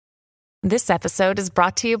This episode is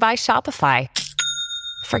brought to you by Shopify.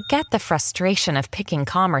 Forget the frustration of picking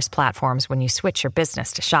commerce platforms when you switch your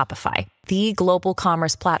business to Shopify, the global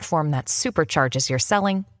commerce platform that supercharges your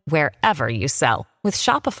selling wherever you sell. With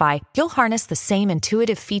Shopify, you'll harness the same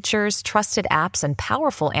intuitive features, trusted apps, and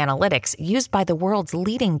powerful analytics used by the world's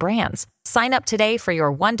leading brands. Sign up today for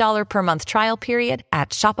your $1 per month trial period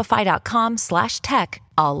at shopify.com/tech,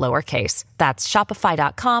 all lowercase. That's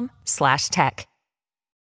shopify.com/tech.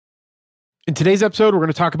 In today's episode, we're going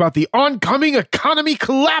to talk about the oncoming economy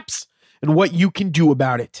collapse and what you can do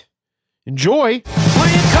about it. Enjoy. Were you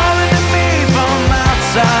calling to me from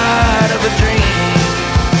outside of a dream?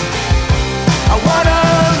 I wanna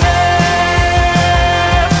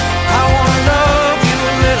live. I wanna love you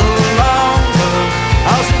a little longer.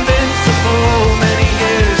 I was invincible many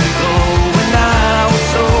years ago, and I was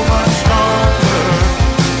so much stronger.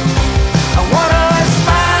 I wanna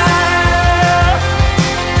smile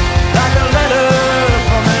like a letter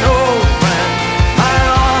from an old friend. My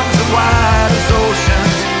arms are wide as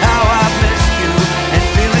oceans. How I miss you, and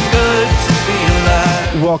feeling good to be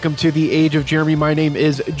alive. Welcome to the Age of Jeremy. My name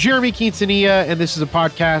is Jeremy Quintanilla, and this is a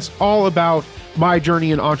podcast all about my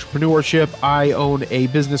journey in entrepreneurship. I own a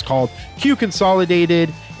business called Q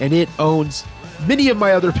Consolidated, and it owns many of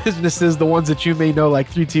my other businesses, the ones that you may know, like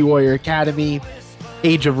 3T Warrior Academy,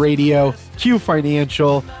 Age of Radio, Q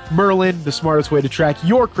Financial, Merlin, the smartest way to track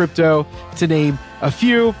your crypto, to name a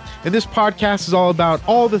few. And this podcast is all about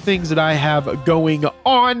all the things that I have going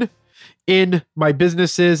on in my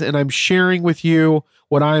businesses, and I'm sharing with you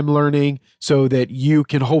what I'm learning so that you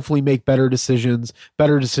can hopefully make better decisions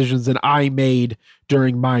than I made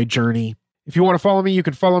during my journey. If you want to follow me, you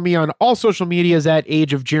can follow me on all social medias at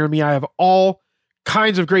Age of Jeremy. I have all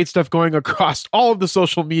kinds of great stuff going across all of the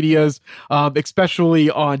social medias,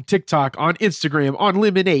 especially on TikTok, on Instagram, on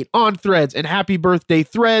Lemonade, on Threads, and happy birthday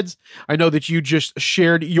Threads. I know that you just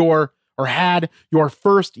shared had your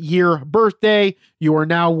first year birthday. You are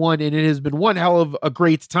now one, and it has been one hell of a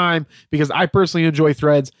great time because I personally enjoy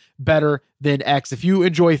Threads better than X. If you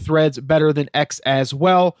enjoy Threads better than X as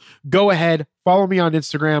well, go ahead, follow me on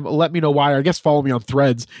Instagram. Let me know why. I guess follow me on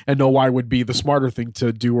Threads and know why would be the smarter thing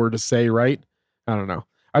to do or to say, right? I don't know.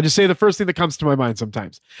 I just say the first thing that comes to my mind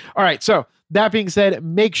sometimes. All right. So that being said,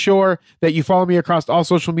 make sure that you follow me across all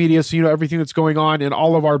social media so you know everything that's going on in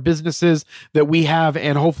all of our businesses that we have,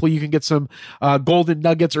 and hopefully you can get some golden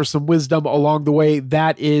nuggets or some wisdom along the way.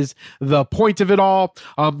 That is the point of it all.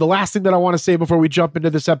 The last thing that I want to say before we jump into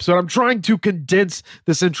this episode, I'm trying to condense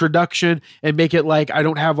this introduction and make it like I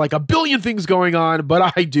don't have like a billion things going on,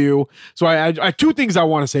 but I do. So I two things I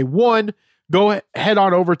want to say. One, go head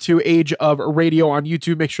on over to Age of Radio on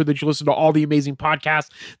YouTube. Make sure that you listen to all the amazing podcasts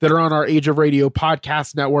that are on our Age of Radio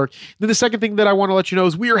podcast network. Then the second thing that I want to let you know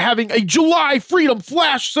is we are having a July Freedom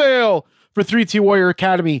Flash Sale for 3T Warrior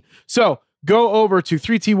Academy. So go over to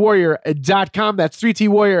 3twarrior.com. That's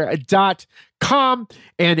 3twarrior.com,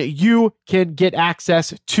 and you can get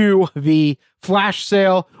access to the flash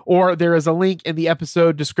sale, or there is a link in the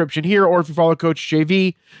episode description here, or if you follow Coach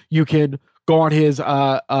JV, you can go on his,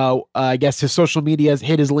 I guess his social medias,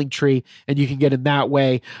 hit his link tree, and you can get in that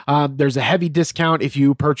way. There's a heavy discount if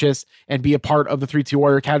you purchase and be a part of the 3T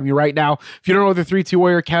Warrior Academy right now. If you don't know what the 3T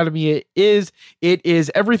Warrior Academy is, it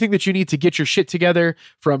is everything that you need to get your shit together,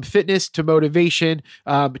 from fitness to motivation,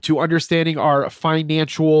 to understanding our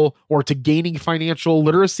financial, or to gaining financial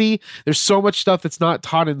literacy. There's so much stuff that's not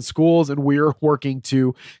taught in schools, and we're working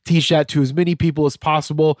to teach that to as many people as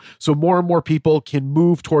possible, so more and more people can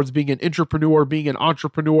move towards being an being an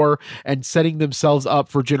entrepreneur, and setting themselves up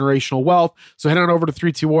for generational wealth. So head on over to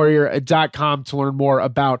 3twarrior.com to learn more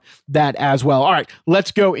about that as well. All right, let's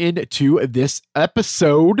go into this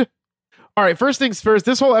episode. All right, first things first,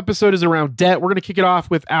 this whole episode is around debt. We're going to kick it off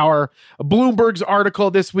with our Bloomberg's article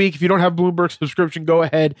this week. If you don't have a Bloomberg subscription, go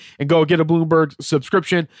ahead and go get a Bloomberg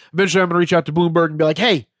subscription. Eventually, I'm going to reach out to Bloomberg and be like,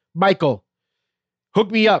 hey, Michael, hook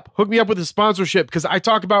me up with a sponsorship, because I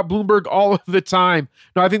talk about Bloomberg all of the time.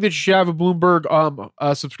 No, I think that you should have a Bloomberg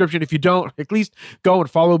subscription. If you don't, at least go and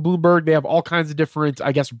follow Bloomberg. They have all kinds of different,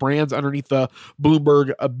 I guess, brands underneath the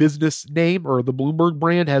Bloomberg business name, or the Bloomberg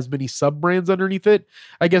brand has many sub brands underneath it,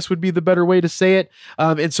 I guess would be the better way to say it.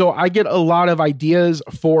 And so I get a lot of ideas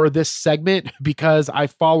for this segment because I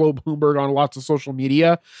follow Bloomberg on lots of social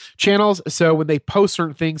media channels. So when they post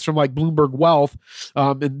certain things from like Bloomberg Wealth,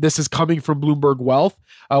 and this is coming from Bloomberg Wealth,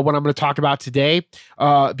 what I'm going to talk about today,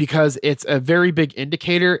 because it's a very big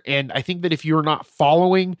indicator. And I think that if you're not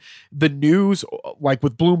following the news, like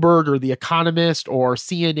with Bloomberg or The Economist or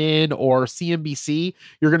CNN or CNBC,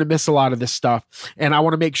 you're going to miss a lot of this stuff. And I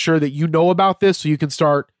want to make sure that you know about this so you can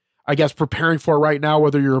start I guess, preparing for right now,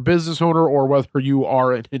 whether you're a business owner or whether you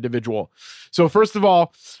are an individual. So first of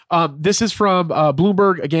all, this is from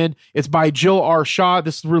Bloomberg. Again, it's by Jill R. Shaw.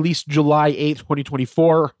 This is released July 8th,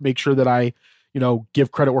 2024. Make sure that I,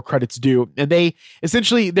 give credit where credit's due. And they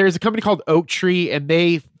essentially, there's a company called Oaktree, and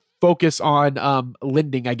they focus on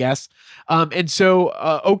lending, I guess. And so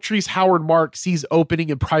Oaktree's Howard Marks sees opening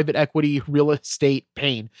in private equity real estate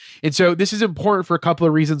pain. And so this is important for a couple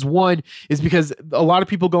of reasons. One is because a lot of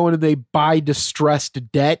people go in and they buy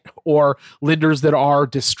distressed debt, or lenders that are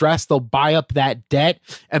distressed, they'll buy up that debt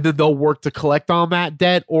and then they'll work to collect on that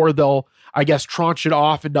debt, or they'll, I guess, tranche it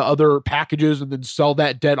off into other packages and then sell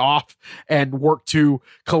that debt off and work to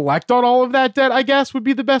collect on all of that debt, I guess would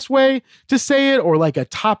be the best way to say it, or like a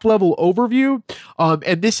top level overview.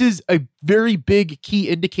 And this is a very big key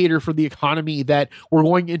indicator for the economy that we're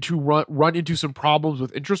going into run into some problems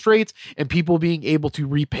with interest rates and people being able to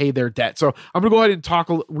repay their debt. So I'm going to go ahead and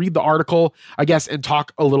read the article, I guess, and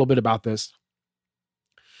talk a little bit about this.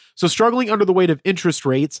 So struggling under the weight of interest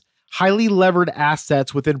rates, highly levered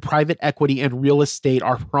assets within private equity and real estate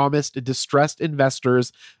are promising distressed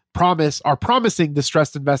investors some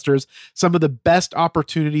of the best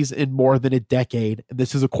opportunities in more than a decade. And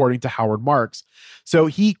this is according to Howard Marks. So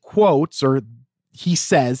he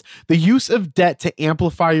says, the use of debt to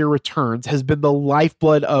amplify your returns has been the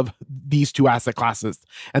lifeblood of these two asset classes.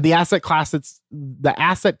 And the asset classes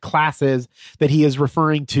that he is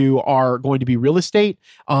referring to are going to be real estate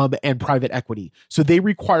and private equity. So they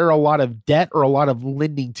require a lot of debt or a lot of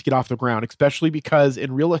lending to get off the ground, especially because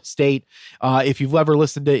in real estate, if you've ever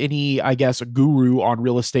listened to any, I guess, guru on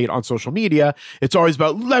real estate on social media, it's always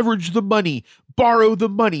about leverage the money, borrow the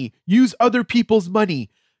money, use other people's money.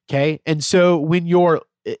 Okay. And so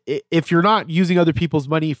if you're not using other people's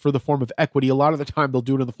money for the form of equity, a lot of the time they'll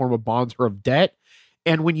do it in the form of bonds or of debt.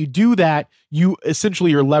 And when you do that, you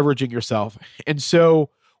essentially are leveraging yourself. And so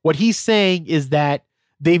what he's saying is that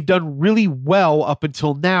they've done really well up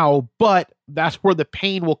until now, but that's where the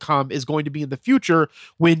pain will come, is going to be in the future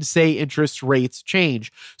when, say, interest rates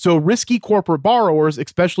change. So risky corporate borrowers,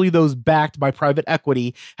 especially those backed by private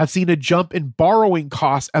equity, have seen a jump in borrowing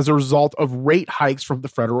costs as a result of rate hikes from the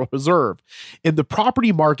Federal Reserve. In the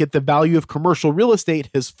property market, the value of commercial real estate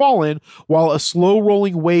has fallen, while a slow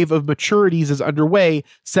rolling wave of maturities is underway,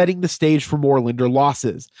 setting the stage for more lender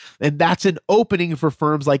losses. And that's an opening for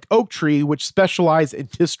firms like Oaktree, which specialize in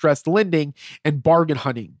distressed lending and bargain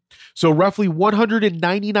hunting. So roughly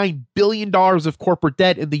 $199 billion of corporate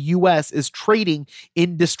debt in the U.S. is trading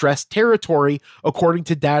in distressed territory, according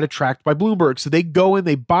to data tracked by Bloomberg. So they go in,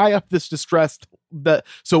 they buy up this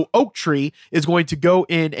so Oaktree is going to go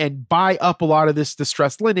in and buy up a lot of this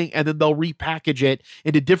distressed lending, and then they'll repackage it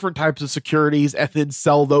into different types of securities and then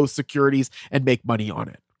sell those securities and make money on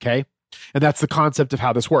it. Okay. And that's the concept of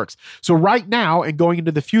how this works. So right now and going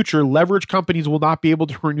into the future, leverage companies will not be able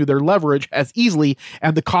to renew their leverage as easily,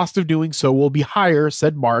 and the cost of doing so will be higher,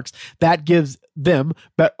 said Marks. That gives them,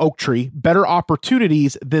 Oaktree, better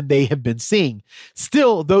opportunities than they have been seeing.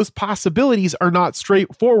 Still, those possibilities are not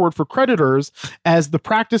straightforward for creditors, as the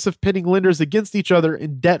practice of pitting lenders against each other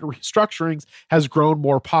in debt restructurings has grown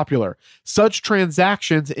more popular. Such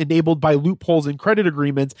transactions, enabled by loopholes in credit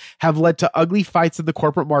agreements, have led to ugly fights in the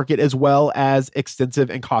corporate market as well as extensive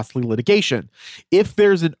and costly litigation. If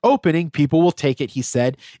there's an opening, people will take it, he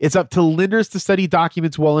said. It's up to lenders to study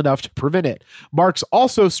documents well enough to prevent it. Marks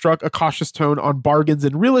also struck a cautious tone on bargains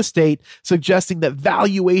in real estate, suggesting that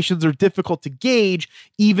valuations are difficult to gauge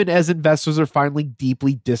even as investors are finding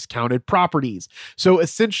deeply discounted properties. So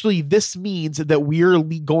essentially, this means that we are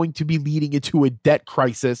going to be leading into a debt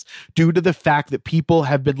crisis due to the fact that people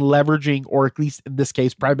have been leveraging, or at least in this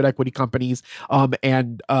case, private equity companies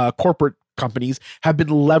and corporate companies have been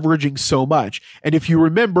leveraging so much. And if you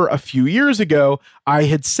remember a few years ago, I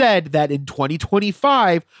had said that in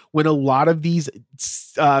 2025, when a lot of these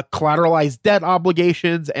collateralized debt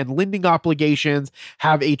obligations and lending obligations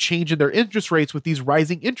have a change in their interest rates with these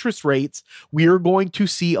rising interest rates, we are going to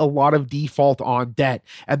see a lot of default on debt.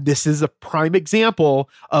 And this is a prime example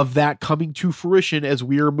of that coming to fruition as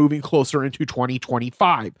we are moving closer into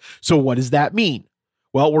 2025. So what does that mean?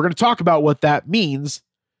 Well, we're going to talk about what that means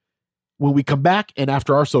when we come back and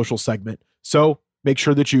after our social segment. So make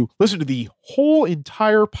sure that you listen to the whole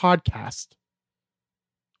entire podcast.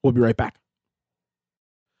 We'll be right back.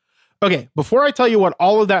 Okay, before I tell you what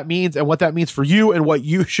all of that means and what that means for you and what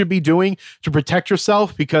you should be doing to protect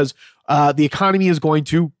yourself, because the economy is going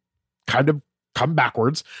to kind of come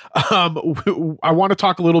backwards. I want to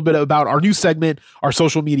talk a little bit about our new segment, our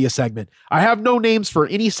social media segment. I have no names for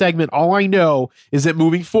any segment. All I know is that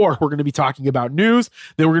moving forward, we're going to be talking about news.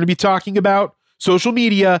 Then we're going to be talking about social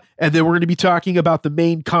media, and then we're going to be talking about the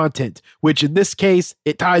main content, which in this case,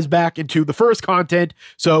 it ties back into the first content.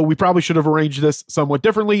 So we probably should have arranged this somewhat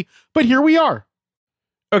differently, but here we are.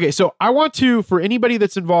 Okay, so I want to, for anybody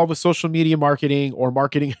that's involved with social media marketing or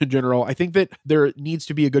marketing in general, I think that there needs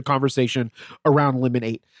to be a good conversation around Lemon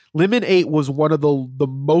 8. Lemon 8 was one of the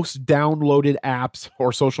most downloaded apps,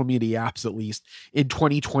 or social media apps at least, in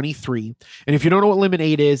 2023. And if you don't know what Lemon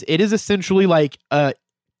 8 is, it is essentially like a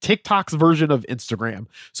TikTok's version of Instagram.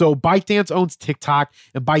 So ByteDance owns TikTok,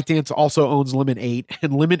 and ByteDance also owns Lemon 8.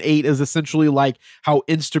 And Lemon 8 is essentially like how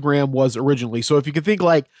Instagram was originally. So if you can think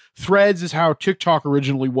like Threads is how TikTok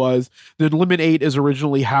originally was, then Lemon 8 is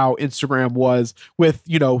originally how Instagram was with,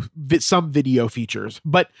 you know, some video features.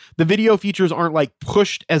 But the video features aren't like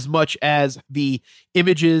pushed as much as the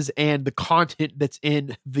images and the content that's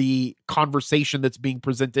in the conversation that's being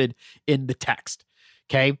presented in the text.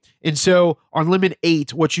 Okay. And so on Lemon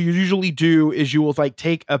 8, what you usually do is you will like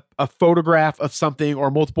take a photograph of something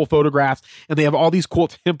or multiple photographs, and they have all these cool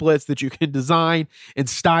templates that you can design and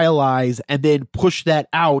stylize and then push that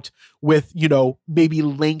out with, you know, maybe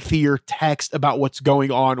lengthier text about what's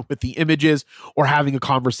going on with the images or having a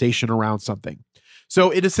conversation around something.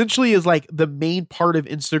 So it essentially is like the main part of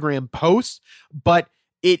Instagram posts, but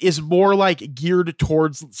it is more like geared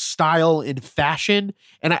towards style and fashion.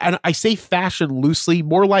 And I say fashion loosely,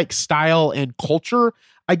 more like style and culture,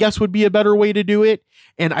 I guess would be a better way to do it.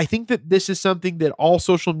 And I think that this is something that all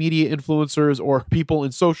social media influencers or people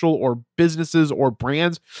in social or businesses or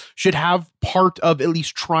brands should have part of at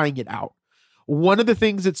least trying it out. One of the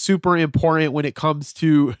things that's super important when it comes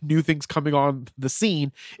to new things coming on the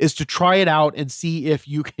scene is to try it out and see if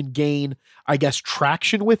you can gain, I guess,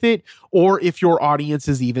 traction with it, or if your audience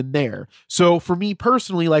is even there. So for me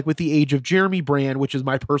personally, like with the Age of Jeremy brand, which is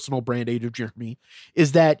my personal brand, Age of Jeremy,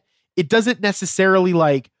 is that it doesn't necessarily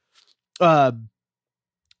like, I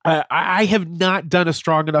have not done a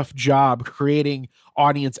strong enough job creating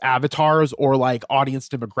audience avatars or like audience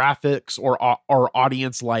demographics or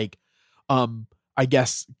audience like, I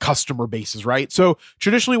guess, customer bases, right? So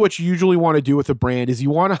traditionally what you usually want to do with a brand is you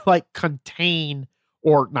want to like I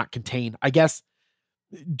guess,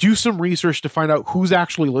 do some research to find out who's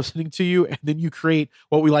actually listening to you. And then you create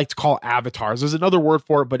what we like to call avatars. There's another word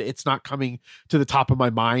for it, but it's not coming to the top of my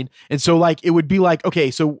mind. And so like, it would be like,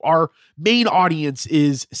 okay, so our main audience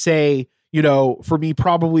is, say, you know, for me,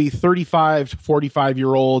 probably 35 to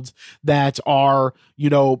 45-year-olds that are, you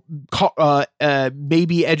know,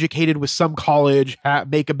 maybe educated with some college,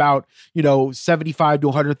 make about, you know, $75,000 to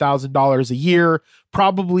 $100,000 a year.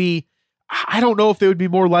 Probably, I don't know if they would be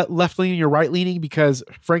more left-leaning or right-leaning because,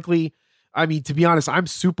 frankly, I mean, to be honest, I'm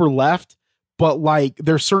super left, but like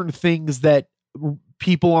there's certain things that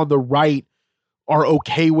people on the right are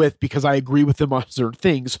okay with because I agree with them on certain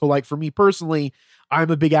things. So like for me personally, I'm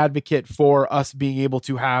a big advocate for us being able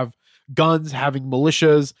to have guns, having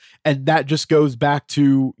militias, and that just goes back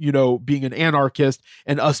to, you know, being an anarchist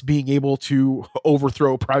and us being able to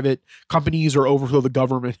overthrow private companies or overthrow the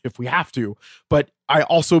government if we have to. But I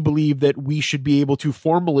also believe that we should be able to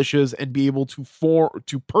form militias and be able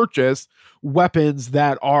to purchase weapons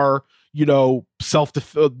that are, you know,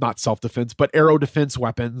 not self-defense, but aero defense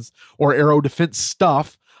weapons or aero defense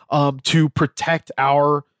stuff to protect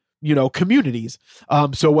our, you know, communities.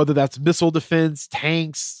 So whether that's missile defense,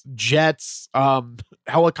 tanks, jets,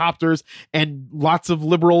 helicopters, and lots of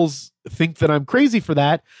liberals think that I'm crazy for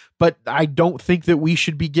that, but I don't think that we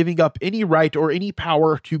should be giving up any right or any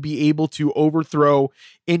power to be able to overthrow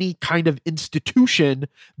any kind of institution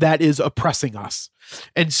that is oppressing us.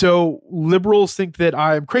 And so liberals think that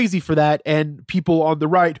I'm crazy for that, and people on the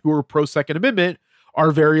right who are pro Second Amendment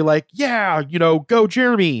are very like, yeah, you know, go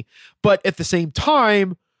Jeremy. But at the same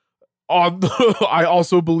time, I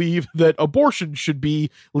also believe that abortion should be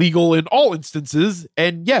legal in all instances.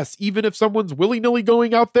 And yes, even if someone's willy-nilly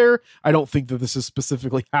going out there, I don't think that this is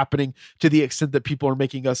specifically happening to the extent that people are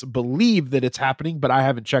making us believe that it's happening, but I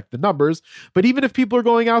haven't checked the numbers. But even if people are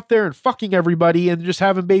going out there and fucking everybody and just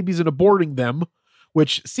having babies and aborting them,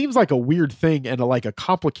 which seems like a weird thing and like a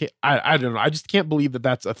complicated, I don't know. I just can't believe that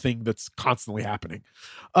that's a thing that's constantly happening.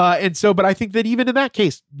 And so, but I think that even in that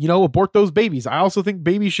case, you know, abort those babies. I also think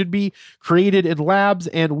babies should be created in labs,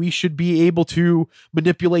 and we should be able to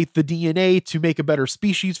manipulate the DNA to make a better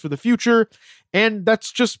species for the future. And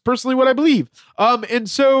that's just personally what I believe. And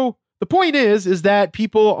so the point is that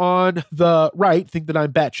people on the right think that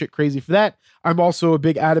I'm batshit crazy for that. I'm also a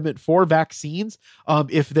big adamant for vaccines.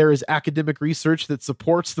 If there is academic research that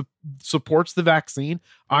supports the vaccine,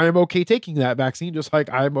 I am okay taking that vaccine, just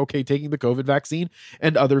like I am okay taking the COVID vaccine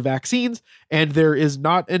and other vaccines. And there is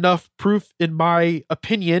not enough proof, in my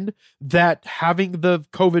opinion, that having the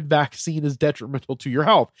COVID vaccine is detrimental to your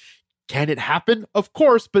health. Can it happen? Of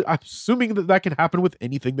course, but I'm assuming that can happen with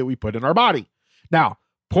anything that we put in our body. Now,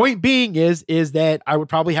 point being is that I would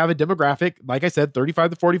probably have a demographic, like I said,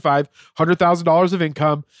 35 to 45, $100,000 of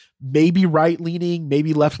income, maybe right leaning,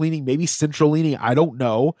 maybe left leaning, maybe central leaning. I don't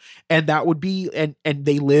know. And that would be, and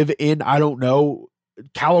they live in, I don't know,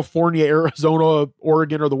 California, Arizona,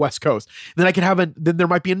 Oregon, or the West Coast. Then I could have then there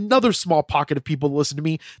might be another small pocket of people that listen to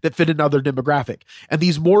me that fit another demographic. And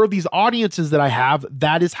more of these audiences that I have,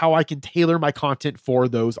 that is how I can tailor my content for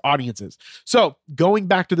those audiences. So going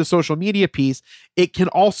back to the social media piece, it can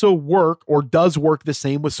also work, or does work, the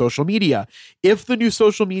same with social media. If the new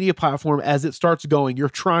social media platform, as it starts going, you're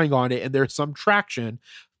trying on it and there's some traction,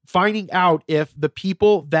 finding out if the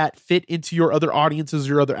people that fit into your other audiences,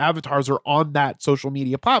 your other avatars, are on that social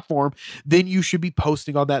media platform, then you should be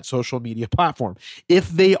posting on that social media platform. If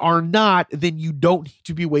they are not, then you don't need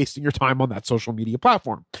to be wasting your time on that social media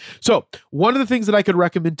platform. So one of the things that I could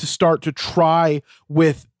recommend to start to try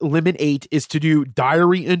with Lemon 8 is to do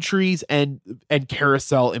diary entries and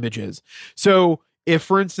carousel images. So if,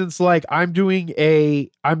 for instance, like I've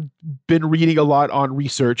been reading a lot on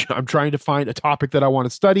research. I'm trying to find a topic that I want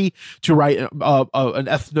to study to write an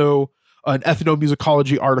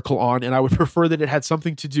ethnomusicology article on, and I would prefer that it had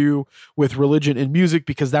something to do with religion and music,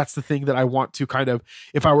 because that's the thing that I want to kind of,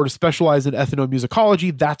 if I were to specialize in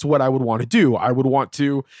ethnomusicology, that's what I would want to do. I would want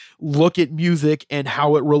to look at music and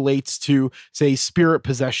how it relates to, say, spirit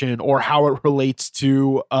possession, or how it relates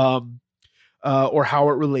to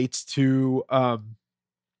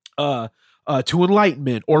to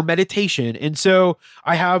enlightenment or meditation. And so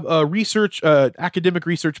I have a academic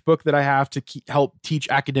research book that I have to help teach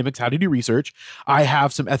academics how to do research. I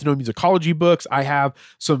have some ethnomusicology books. I have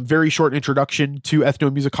some very short introduction to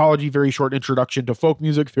ethnomusicology, very short introduction to folk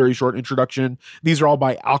music, very short introduction. These are all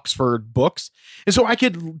by Oxford books. And so I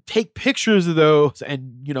could take pictures of those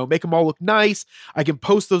and, make them all look nice. I can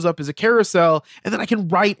post those up as a carousel, and then I can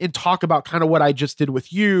write and talk about kind of what I just did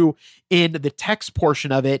with you in the text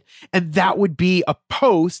portion of it. And that would be a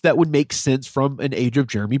post that would make sense from an Age of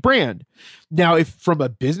Jeremy brand. Now, if from a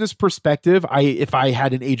business perspective, if I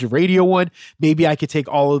had an Age of Radio one, maybe I could take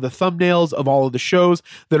all of the thumbnails of all of the shows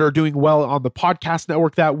that are doing well on the podcast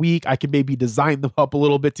network that week. I could maybe design them up a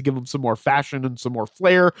little bit to give them some more fashion and some more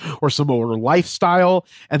flair, or some more lifestyle.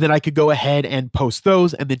 And then I could go ahead and post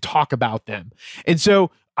those and then talk about them. And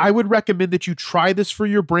so I would recommend that you try this for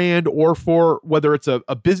your brand, or for whether it's a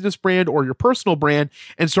business brand or your personal brand,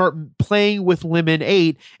 and start playing with Lemon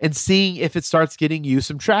 8 and seeing if it starts getting you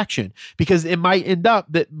some traction, because it might end up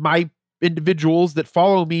that my individuals that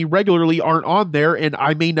follow me regularly aren't on there, and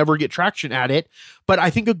I may never get traction at it. But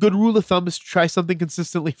I think a good rule of thumb is to try something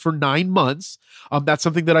consistently for 9 months. That's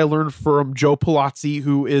something that I learned from Joe Palazzi,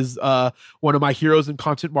 who is one of my heroes in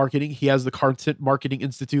content marketing. He has the Content Marketing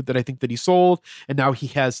Institute that I think that he sold, and now he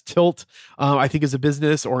has Tilt, I think, is a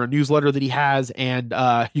business or a newsletter that he has, and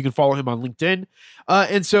you can follow him on LinkedIn.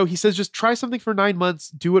 And so he says, just try something for 9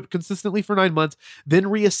 months, do it consistently for 9 months, then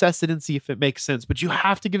reassess it and see if it makes sense. But you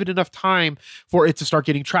have to give it enough time for it to start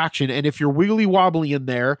getting traction. And if you're wiggly wobbly in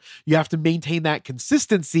there, you have to maintain that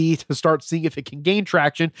consistency to start seeing if it can gain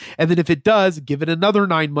traction. And then if it does, give it another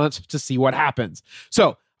 9 months to see what happens.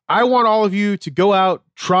 So I want all of you to go out,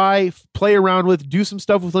 try, play around with, do some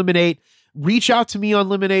stuff with Lemon 8. Reach out to me on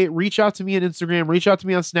Lemon 8, reach out to me on Instagram, reach out to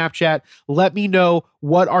me on Snapchat. Let me know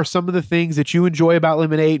what are some of the things that you enjoy about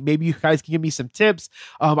Lemon 8. Maybe you guys can give me some tips.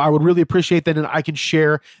 I would really appreciate that, and I can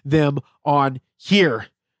share them on here.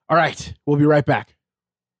 All right, we'll be right back.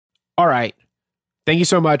 All right. Thank you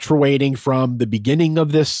so much for waiting from the beginning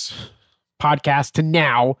of this podcast to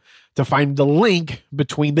now to find the link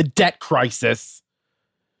between the debt crisis.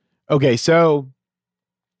 Okay, so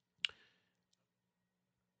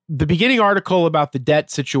the beginning article about the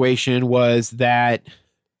debt situation was that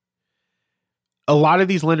a lot of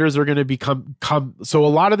these lenders are going to so a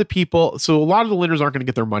lot of the lenders aren't going to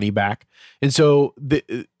get their money back. And so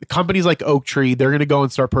the companies like Oaktree, they're going to go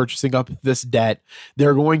and start purchasing up this debt.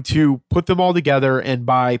 They're going to put them all together. And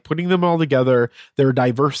by putting them all together, they're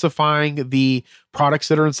diversifying the products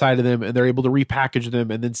that are inside of them, and they're able to repackage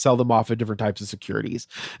them and then sell them off at different types of securities.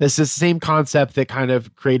 It's the same concept that kind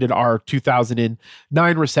of created our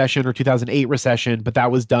 2009 recession or 2008 recession, but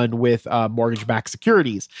that was done with mortgage-backed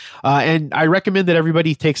securities. And I recommend that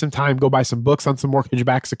everybody take some time, go buy some books on some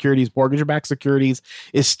mortgage-backed securities. Mortgage-backed securities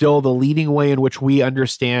is still the leading way in which we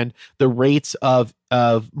understand the rates of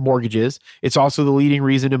mortgages. It's also the leading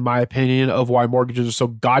reason, in my opinion, of why mortgages are so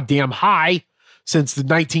goddamn high since the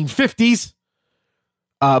 1950s.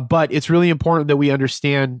 But it's really important that we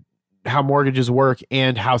understand how mortgages work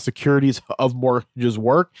and how securities of mortgages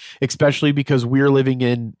work, especially because we're living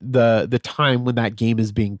in the time when that game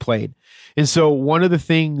is being played. And so one of the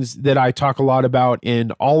things that I talk a lot about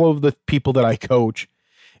in all of the people that I coach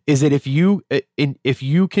is that if you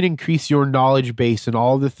can increase your knowledge base and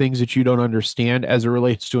all of the things that you don't understand as it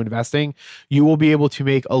relates to investing, you will be able to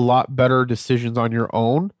make a lot better decisions on your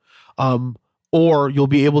own. Or you'll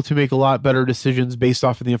be able to make a lot better decisions based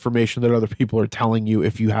off of the information that other people are telling you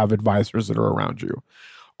if you have advisors that are around you.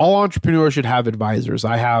 All entrepreneurs should have advisors.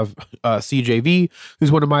 I have CJV, who's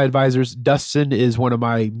one of my advisors. Dustin is one of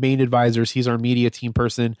my main advisors. He's our media team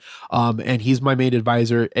person, and he's my main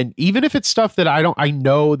advisor. And even if it's stuff that I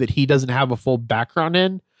know that he doesn't have a full background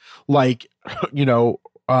in, like,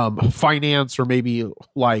 finance or maybe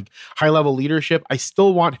like high-level leadership, I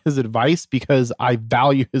still want his advice because I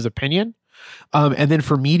value his opinion. And then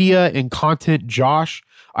for media and content, Josh,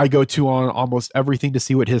 I go to on almost everything to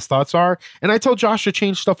see what his thoughts are. And I tell Josh to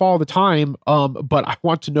change stuff all the time. But I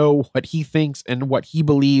want to know what he thinks and what he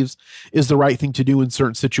believes is the right thing to do in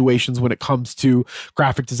certain situations when it comes to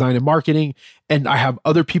graphic design and marketing. And I have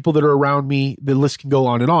other people that are around me. The list can go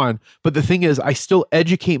on and on. But the thing is, I still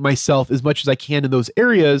educate myself as much as I can in those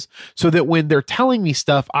areas so that when they're telling me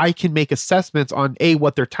stuff, I can make assessments on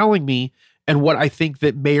what they're telling me and what I think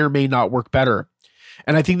that may or may not work better.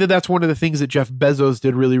 And I think that that's one of the things that Jeff Bezos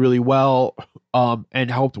did really, really well and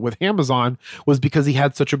helped with Amazon, was because he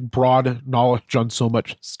had such a broad knowledge on so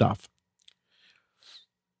much stuff.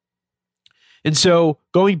 And so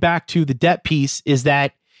going back to the debt piece is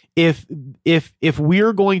that if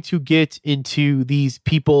we're going to get into these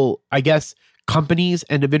people, I guess companies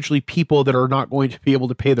and eventually people that are not going to be able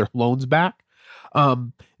to pay their loans back,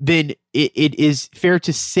 then it is fair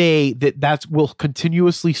to say that will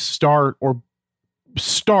continuously start,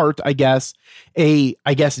 I guess,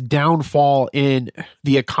 downfall in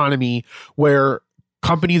the economy where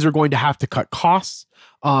companies are going to have to cut costs.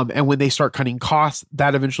 And when they start cutting costs,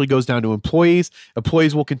 that eventually goes down to employees.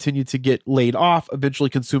 Employees will continue to get laid off.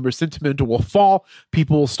 Eventually, consumer sentiment will fall.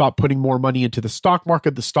 People will stop putting more money into the stock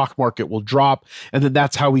market. The stock market will drop. And then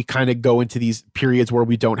that's how we kind of go into these periods where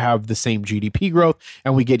we don't have the same GDP growth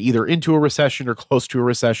and we get either into a recession or close to a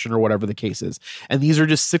recession or whatever the case is. And these are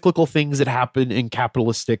just cyclical things that happen in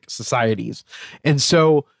capitalistic societies. And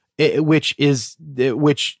so,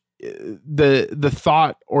 the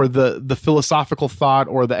thought or the philosophical thought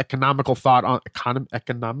or the economical thought on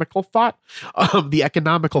the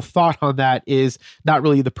economical thought on that is not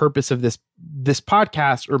really the purpose of this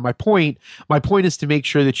podcast or my point. My point is to make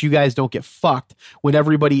sure that you guys don't get fucked when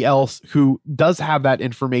everybody else who does have that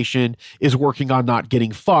information is working on not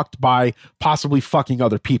getting fucked by possibly fucking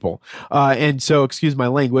other people. And so, excuse my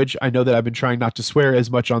language. I know that I've been trying not to swear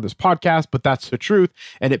as much on this podcast, but that's the truth.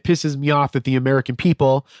 And it pisses me off that the American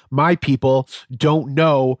people, my people, don't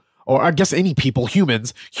know, or I guess any people,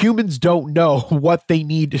 humans don't know what they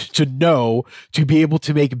need to know to be able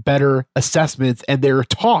to make better assessments. And they're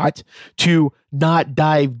taught to not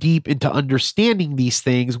dive deep into understanding these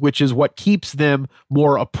things, which is what keeps them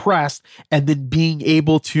more oppressed and then being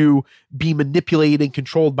able to be manipulated and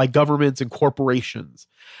controlled by governments and corporations.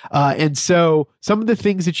 And so some of the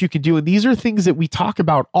things that you can do, and these are things that we talk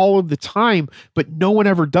about all of the time, but no one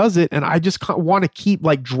ever does it. And I just want to keep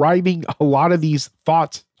like driving a lot of these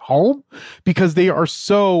thoughts home because they are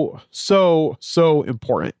so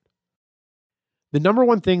important. The number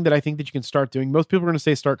one thing that I think that you can start doing, most people are going to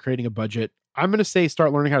say start creating a budget. I'm going to say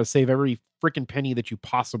start learning how to save every freaking penny that you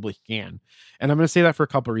possibly can. And I'm going to say that for a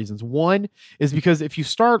couple of reasons. One is because if you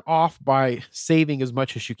start off by saving as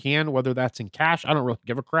much as you can, whether that's in cash, I don't really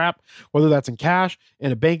give a crap, whether that's in cash,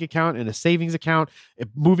 in a bank account, in a savings account,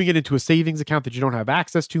 moving it into a savings account that you don't have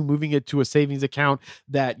access to, moving it to a savings account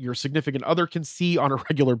that your significant other can see on a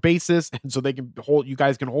regular basis. And so you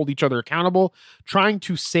guys can hold each other accountable, trying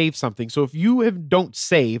to save something. So if you don't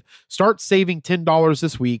save, start saving $10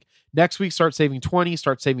 this week. Next week, start saving 20,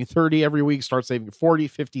 start saving 30 every week, start saving 40,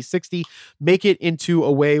 50, 60. Make it into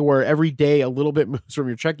a way where every day a little bit moves from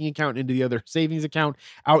your checking account into the other savings account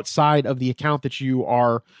outside of the account that you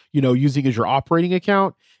are, using as your operating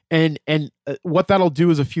account. And what that'll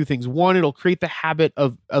do is a few things. One, it'll create the habit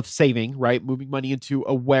of saving, right? Moving money into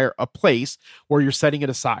a place where you're setting it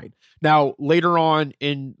aside. Now, later on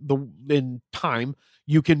in time,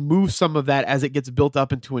 you can move some of that as it gets built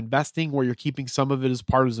up into investing, where you're keeping some of it as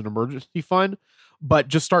part of an emergency fund, but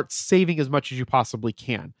just start saving as much as you possibly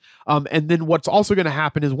can. And then what's also going to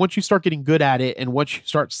happen is once you start getting good at it and once you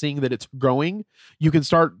start seeing that it's growing, you can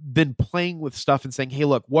start then playing with stuff and saying, hey,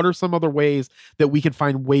 look, what are some other ways that we can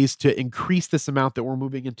find ways to increase this amount that we're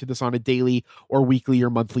moving into this on a daily or weekly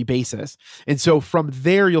or monthly basis? And so from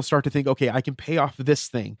there, you'll start to think, okay, I can pay off this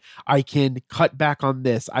thing. I can cut back on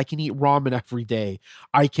this. I can eat ramen every day.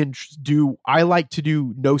 I like to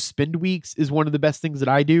do no spend weeks is one of the best things that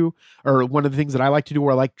I do, or one of the things that I like to do,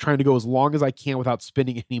 where I like trying to go as long as I can without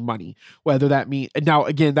spending any money. Whether that means, now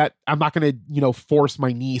again, that I'm not going to, force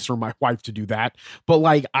my niece or my wife to do that, but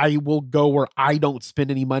like I will go where I don't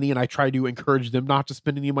spend any money and I try to encourage them not to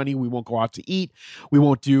spend any money. We won't go out to eat. We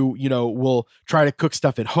won't do, we'll try to cook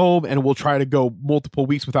stuff at home, and we'll try to go multiple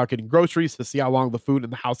weeks without getting groceries to see how long the food in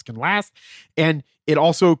the house can last. And it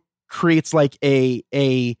also creates like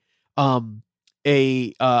a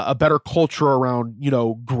better culture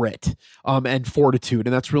around, grit, and fortitude.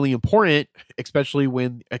 And that's really important, especially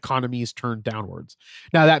when economies turn downwards.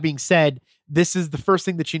 Now, that being said, this is the first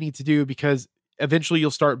thing that you need to do, because eventually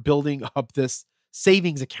you'll start building up this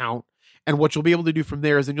savings account. And what you'll be able to do from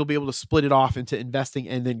there is then you'll be able to split it off into investing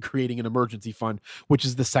and then creating an emergency fund, which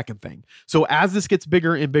is the second thing. So as this gets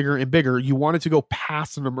bigger and bigger and bigger, you want it to go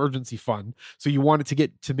past an emergency fund. So you want it to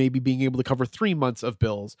get to maybe being able to cover 3 months of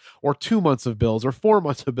bills or 2 months of bills or 4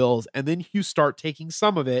 months of bills. And then you start taking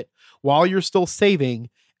some of it while you're still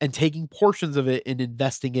saving and taking portions of it and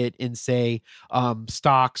investing it in, say,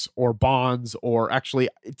 stocks or bonds. Or actually,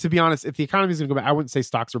 to be honest, if the economy is going to go back, I wouldn't say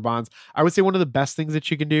stocks or bonds. I would say one of the best things that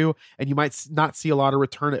you can do, and you might not see a lot of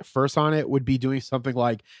return at first on it, would be doing something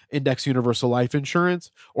like index universal life insurance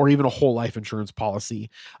or even a whole life insurance policy.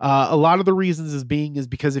 A lot of the reasons is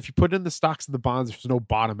because if you put in the stocks and the bonds, there's no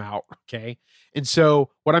bottom out. Okay. And so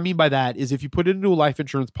what I mean by that is, if you put it into a life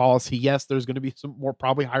insurance policy, yes, there's going to be some more,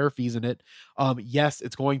 probably higher fees in it. Yes,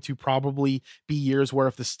 it's going to probably be years where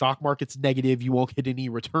if the stock market's negative, you won't get any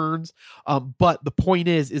returns. But the point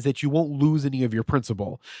is that you won't lose any of your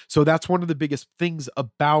principal. So that's one of the biggest things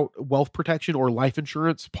about wealth protection or life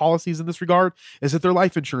insurance policies in this regard, is that they're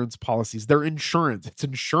life insurance policies. They're insurance. It's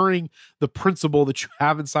insuring the principal that you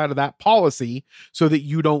have inside of that policy so that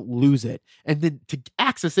you don't lose it. And then to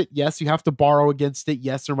access it, yes, you have to borrow against it.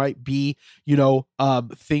 Yes, there might be,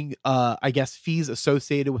 fees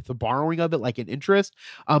associated with the borrowing of it, like an interest.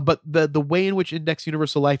 But the way in which index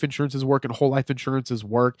universal life insurances work and whole life insurances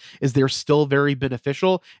work is they're still very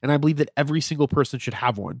beneficial. And I believe that every single person should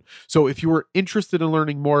have one. So if you are interested in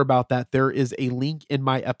learning more about that, there is a link in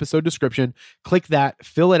my episode description. Click that,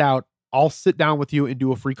 fill it out. I'll sit down with you and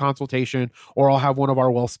do a free consultation, or I'll have one of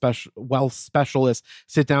our wealth specialists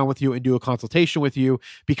sit down with you and do a consultation with you,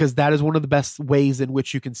 because that is one of the best ways in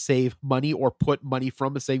which you can save money or put money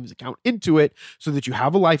from a savings account into it so that you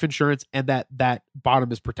have a life insurance and that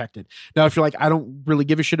bottom is protected. Now, if you're like, I don't really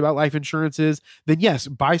give a shit about life insurances, then yes,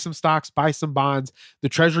 buy some stocks, buy some bonds. The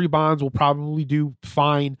treasury bonds will probably do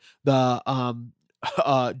fine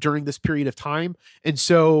during this period of time. And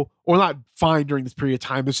so, or not fine during this period of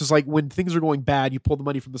time. It's just like when things are going bad, you pull the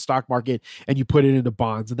money from the stock market and you put it into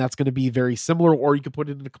bonds, and that's going to be very similar. Or you could put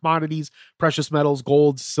it into commodities, precious metals,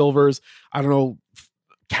 gold, silvers, I don't know,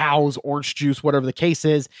 cows, orange juice, whatever the case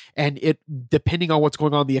is. And it, depending on what's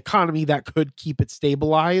going on in the economy, that could keep it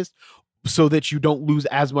stabilized so that you don't lose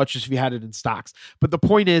as much as if you had it in stocks. But the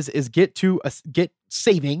point is get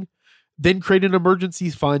saving, then create an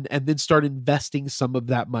emergency fund, and then start investing some of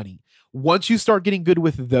that money. Once you start getting good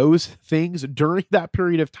with those things during that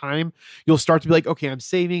period of time, you'll start to be like, okay, I'm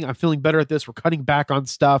saving, I'm feeling better at this, we're cutting back on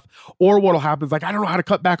stuff. Or what'll happen is like, I don't know how to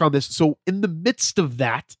cut back on this. So in the midst of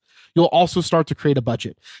that, you'll also start to create a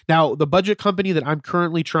budget. Now, the budget company that I'm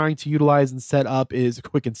currently trying to utilize and set up is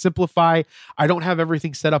Quick and Simplify. I don't have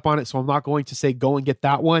everything set up on it, so I'm not going to say go and get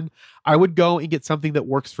that one. I would go and get something that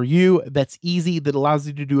works for you, that's easy, that allows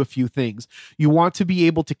you to do a few things. You want to be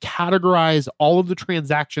able to categorize all of the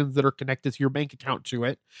transactions that are connected to your bank account to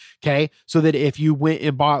it, okay? So that if you went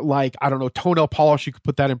and bought, like, I don't know, toenail polish, you could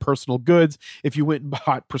put that in personal goods. If you went and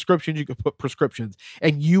bought prescriptions, you could put prescriptions.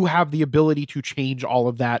 And you have the ability to change all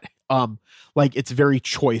of that. Like, it's very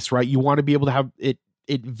choice, right? You want to be able to have it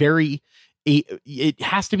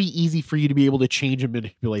has to be easy for you to be able to change and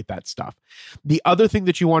manipulate that stuff. The other thing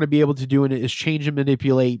that you want to be able to do in it is change and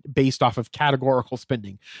manipulate based off of categorical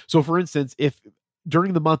spending. So for instance, if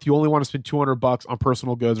during the month, you only want to spend $200 on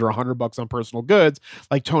personal goods or $100 on personal goods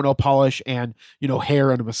like toenail polish and,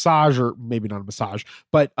 hair and a massage, or maybe not a massage,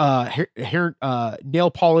 but hair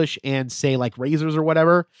nail polish and say like razors or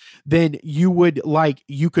whatever, then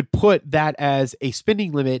you could put that as a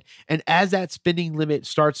spending limit. And as that spending limit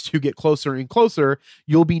starts to get closer and closer,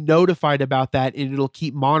 you'll be notified about that and it'll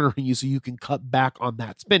keep monitoring you so you can cut back on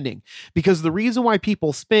that spending. Because the reason why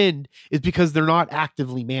people spend is because they're not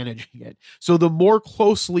actively managing it. So the more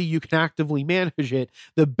closely you can actively manage it,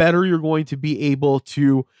 the better you're going to be able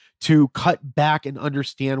to cut back and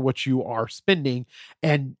understand what you are spending,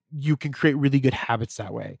 and you can create really good habits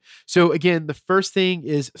that way. So again, the first thing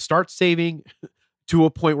is start saving to a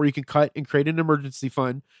point where you can cut and create an emergency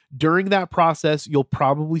fund. During that process, you'll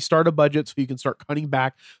probably start a budget so you can start cutting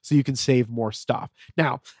back so you can save more stuff.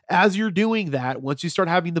 Now, as you're doing that, once you start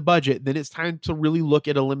having the budget, then it's time to really look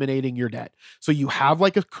at eliminating your debt. So you have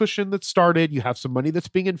like a cushion that's started, you have some money that's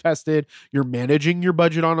being invested, you're managing your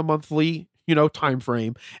budget on a monthly time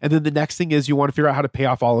frame. And then the next thing is you want to figure out how to pay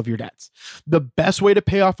off all of your debts. The best way to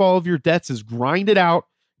pay off all of your debts is grind it out,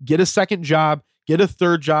 get a second job, get a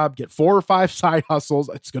third job, get 4 or 5 side hustles.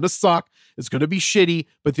 It's going to suck. It's going to be shitty,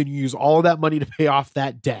 but then you use all of that money to pay off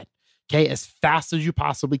that debt. Okay, as fast as you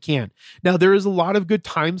possibly can. Now, there is a lot of good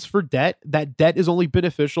times for debt. That debt is only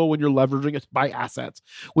beneficial when you're leveraging it to buy assets.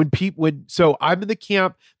 So I'm in the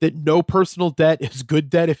camp that no personal debt is good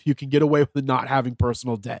debt if you can get away with not having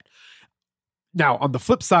personal debt. Now, on the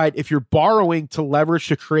flip side, if you're borrowing to leverage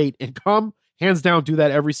to create income, hands down, do that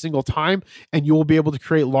every single time, and you will be able to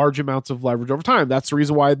create large amounts of leverage over time. That's the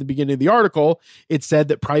reason why at the beginning of the article, it said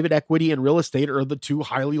that private equity and real estate are the 2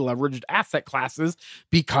 highly leveraged asset classes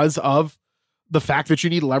because of the fact that you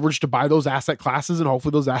need leverage to buy those asset classes, and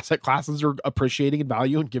hopefully those asset classes are appreciating in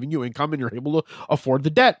value and giving you income, and you're able to afford the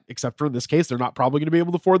debt, except for in this case, they're not probably going to be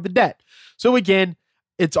able to afford the debt. So again,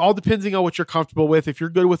 it's all depending on what you're comfortable with. If you're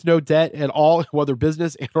good with no debt at all, whether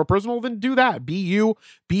business and or personal, then do that. Be you,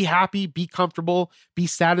 be happy, be comfortable, be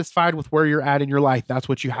satisfied with where you're at in your life. That's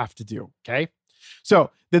what you have to do. Okay.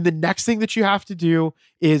 So then the next thing that you have to do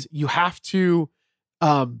is you have to,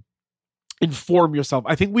 inform yourself.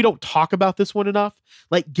 I think we don't talk about this one enough.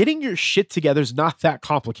 Like, getting your shit together is not that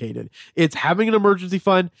complicated. It's having an emergency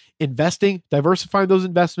fund, investing, diversifying those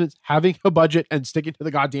investments, having a budget, and sticking to the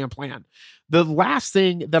goddamn plan. The last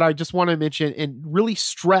thing that I just want to mention and really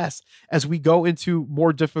stress as we go into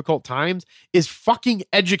more difficult times is fucking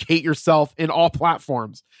educate yourself in all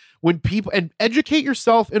platforms. And educate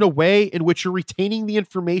yourself in a way in which you're retaining the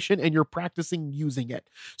information and you're practicing using it.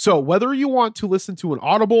 So whether you want to listen to an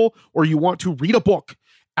Audible or you want to read a book,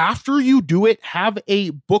 after you do it, have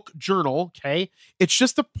a book journal, okay? It's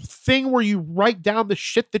just a thing where you write down the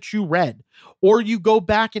shit that you read, or you go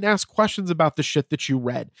back and ask questions about the shit that you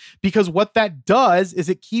read. Because what that does is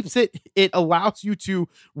it allows you to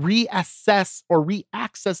reassess or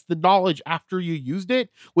reaccess the knowledge after you used it,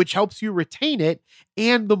 which helps you retain it.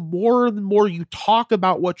 And the more and more you talk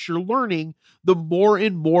about what you're learning, the more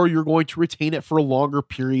and more you're going to retain it for longer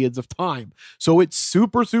periods of time. So it's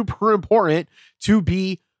super, super important to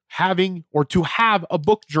be having or to have a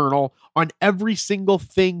book journal on every single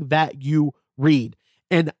thing that you read.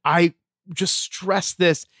 And I just stress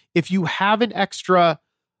this. If you have an extra,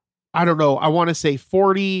 I don't know, I want to say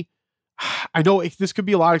 40, I know this could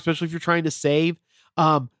be a lot, especially if you're trying to save.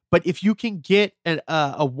 But if you can get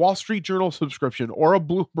a Wall Street Journal subscription or a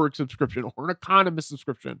Bloomberg subscription or an Economist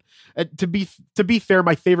subscription, to be fair,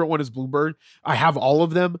 my favorite one is Bloomberg. I have all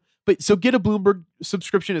of them. But so get a Bloomberg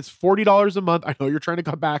subscription. It's $40 a month. I know you're trying to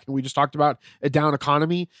cut back, and we just talked about a down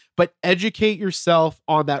economy, but educate yourself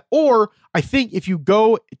on that. Or I think if you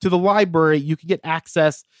go to the library, you can get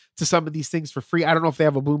access to some of these things for free. I don't know if they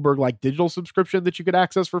have a Bloomberg like digital subscription that you could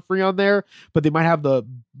access for free on there, but they might have the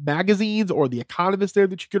magazines or the Economist there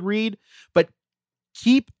that you could read. But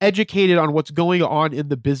keep educated on what's going on in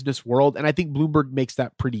the business world. And I think Bloomberg makes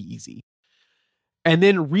that pretty easy. And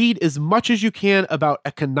then read as much as you can about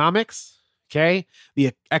economics, okay?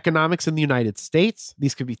 The economics in the United States.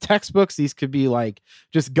 These could be textbooks. These could be like,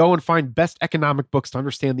 just go and find best economic books to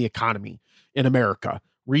understand the economy in America.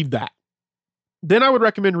 Read that. Then I would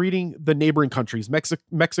recommend reading the neighboring countries,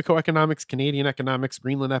 Mexico economics, Canadian economics,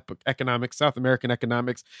 Greenland economics, South American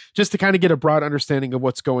economics, just to kind of get a broad understanding of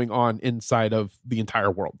what's going on inside of the entire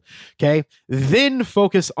world. Okay. Then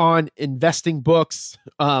focus on investing books.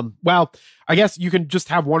 Well, I guess you can just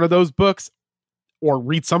have one of those books or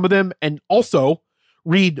read some of them, and also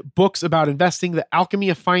read books about investing. The Alchemy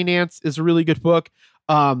of Finance is a really good book.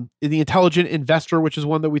 The Intelligent Investor, which is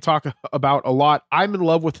one that we talk about a lot. I'm in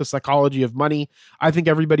love with The Psychology of Money. I think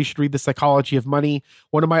everybody should read The Psychology of Money.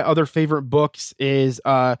 One of my other favorite books is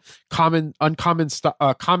Common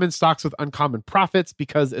Stocks with Uncommon Profits,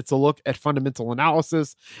 because it's a look at fundamental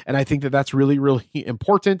analysis. And I think that that's really, really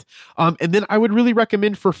important. And then I would really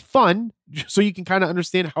recommend, for fun, so you can kind of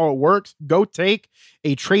understand how it works, go take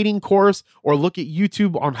a trading course or look at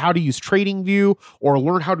YouTube on how to use TradingView, or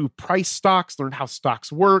learn how to price stocks, learn how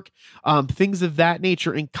stocks work, things of that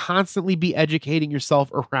nature, and constantly be educating yourself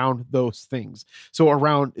around those things. So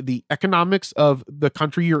around the economics of the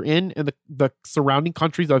country you're in and the surrounding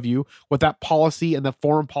countries of you, what that policy and the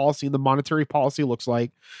foreign policy and the monetary policy looks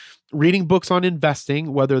like. Reading books on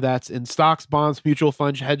investing, whether that's in stocks, bonds, mutual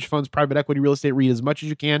funds, hedge funds, private equity, real estate. Read as much as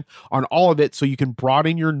you can on all of it so you can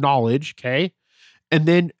broaden your knowledge. Okay. And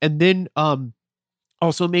then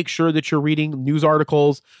also make sure that you're reading news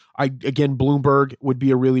articles. Again, Bloomberg would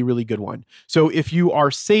be a really, really good one. So if you are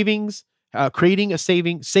creating a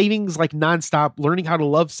savings like nonstop, learning how to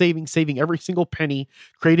love saving every single penny,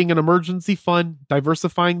 creating an emergency fund,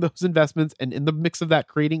 diversifying those investments, and in the mix of that,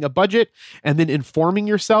 creating a budget, and then informing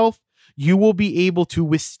yourself, you will be able to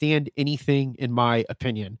withstand anything, in my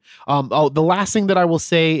opinion. The last thing that I will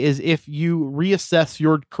say is, if you reassess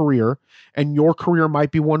your career, and your career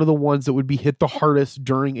might be one of the ones that would be hit the hardest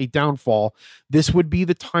during a downfall, this would be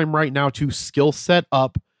the time right now to skill set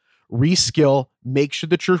up, reskill, make sure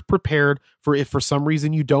that you're prepared for if for some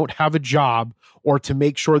reason you don't have a job, or to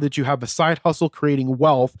make sure that you have a side hustle creating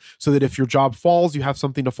wealth so that if your job falls, you have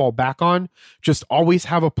something to fall back on. Just always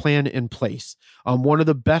have a plan in place. One of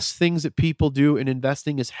the best things that people do in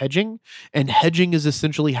investing is hedging, and hedging is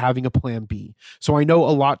essentially having a plan B. So I know a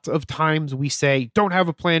lot of times we say don't have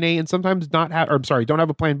a plan A, and sometimes don't have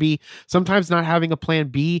a plan B. Sometimes not having a plan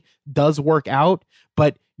B does work out,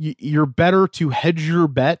 but you're better to hedge your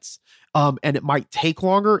bets. And it might take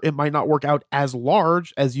longer. It might not work out as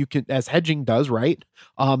large as hedging does, right?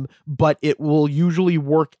 But it will usually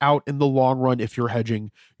work out in the long run if you're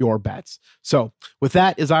hedging your bets. So with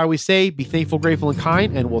that, as I always say, be thankful, grateful, and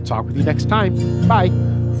kind, and we'll talk with you next time. Bye.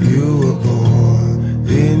 You were born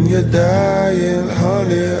in your dying,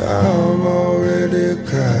 honey, I'm already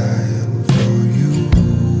crying for you.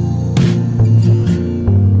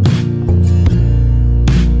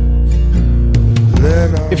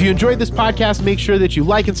 If you enjoyed this podcast, make sure that you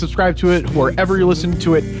like and subscribe to it wherever you're listening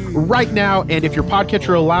to it right now. And if your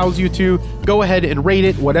podcatcher allows you to, go ahead and rate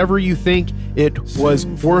it, whatever you think it was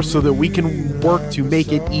worth, so that we can work to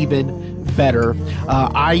make it even better.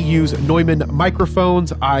 I use Neumann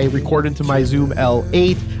microphones. I record into my Zoom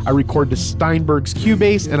L8. I record to Steinberg's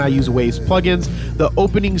Cubase, and I use Waves plugins. The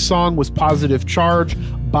opening song was Positive Charge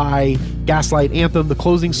by Gaslight Anthem. The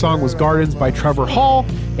closing song was Gardens by Trevor Hall.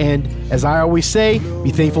 And as I always say,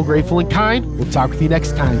 be thankful, grateful, and kind. We'll talk with you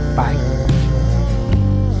next time. Bye.